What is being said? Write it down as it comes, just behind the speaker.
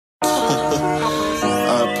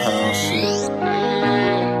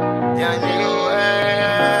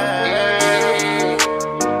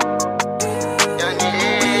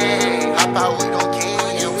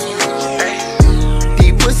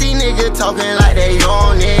like they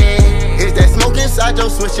on it. Is that smoke inside your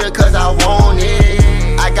switcher cause I want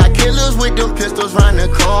it? I got killers with them pistols round the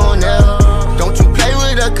corner. Don't you play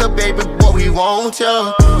with us, cause baby boy, we want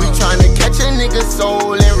ya. We tryna catch a nigga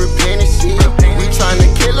soul and replenish it. We tryna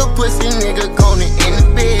kill a pussy nigga gonna in the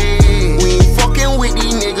bed. We ain't fucking with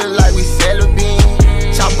these niggas like we celibate.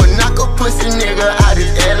 Chop a knock a pussy nigga out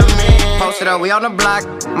his element. Posted up, we on the block.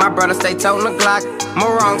 My brother stay toting the Glock.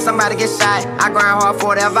 More wrong, somebody get shot. I grind hard for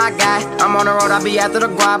whatever I got. I'm on the road, I be after the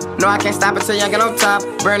guap. No, I can't stop until young get on top.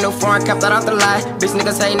 Brand new foreign, kept that off the lot. Bitch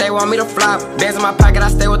niggas hating, they want me to flop. Bands in my pocket, I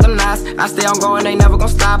stay with the knots. I stay on going, they never gon'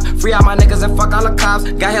 stop. Free all my niggas and fuck all the cops.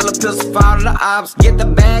 Got hella pistols for all of the ops. Get the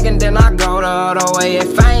bag and then I go the other way.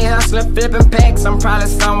 If I ain't hustling, flipping packs, I'm probably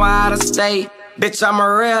somewhere out of state. Bitch, I'm a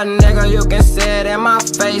real nigga, you can see it in my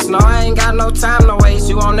face. No, I ain't got no time to waste.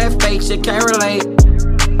 You on that fake shit, can't relate.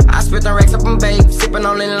 I spit the racks up and babe, sippin'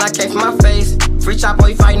 on lean like cake for my face. Free chopper,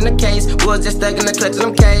 he fighting the case. Was just taking the clutch in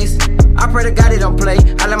them case. I pray to God he don't play.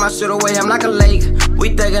 I let my shit away, I'm like a lake.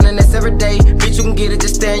 We thuggin' in this every day. Bitch, you can get it,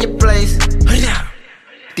 just stay in your place.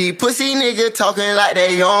 These pussy niggas talking like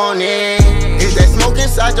they on it. Is that smoke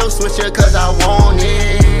inside your switcher cause I want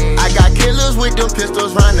it? I got killers with them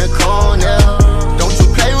pistols round the corner. Don't you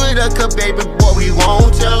play with us, cause baby boy, we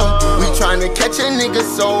want ya. We tryna catch a nigga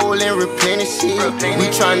soul and replenish it. We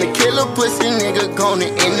tryna kill a pussy nigga gonna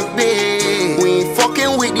in the bed. We ain't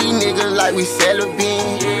fucking with these niggas like we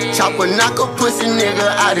celibate. Chop a knock a pussy nigga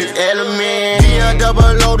out his element.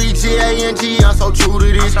 JayDaYoungan, I'm so true to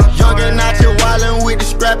this. Youngin' out here wildin' with the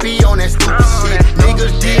scrappy on that stupid shit.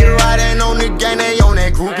 Niggas did riding on the gang, they on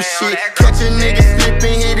that group of shit. Catch a nigga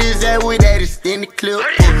slippin', hit his ass with that extended clip.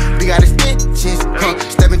 We got extensions,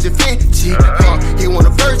 step into Vinci, he want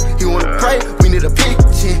a verse, he want to pray, we need a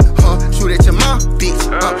pension, shoot at your mom, bitch,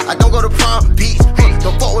 I don't go to prom, bitch,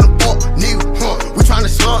 don't fuck with a fuck, nigga, we tryna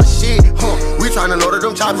slump shit, we tryna load up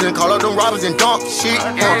them choppers and call up them robbers and dump shit,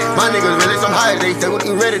 my niggas really some high, they say we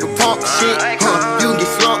ready to pump shit, you can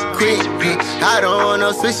get slumped quick, I don't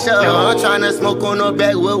wanna switch up, I'm tryna smoke on the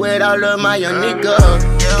backwood with all of my young niggas,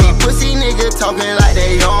 these pussy niggas talking like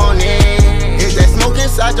they on it. Is that smoke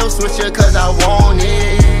inside your switcher cause I want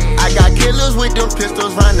it? I got killers with them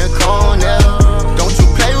pistols round the corner. Don't you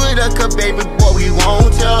play with us cause baby boy, we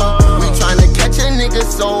want ya. We tryna catch a nigga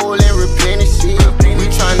soul and replenish it. We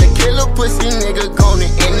tryna kill a pussy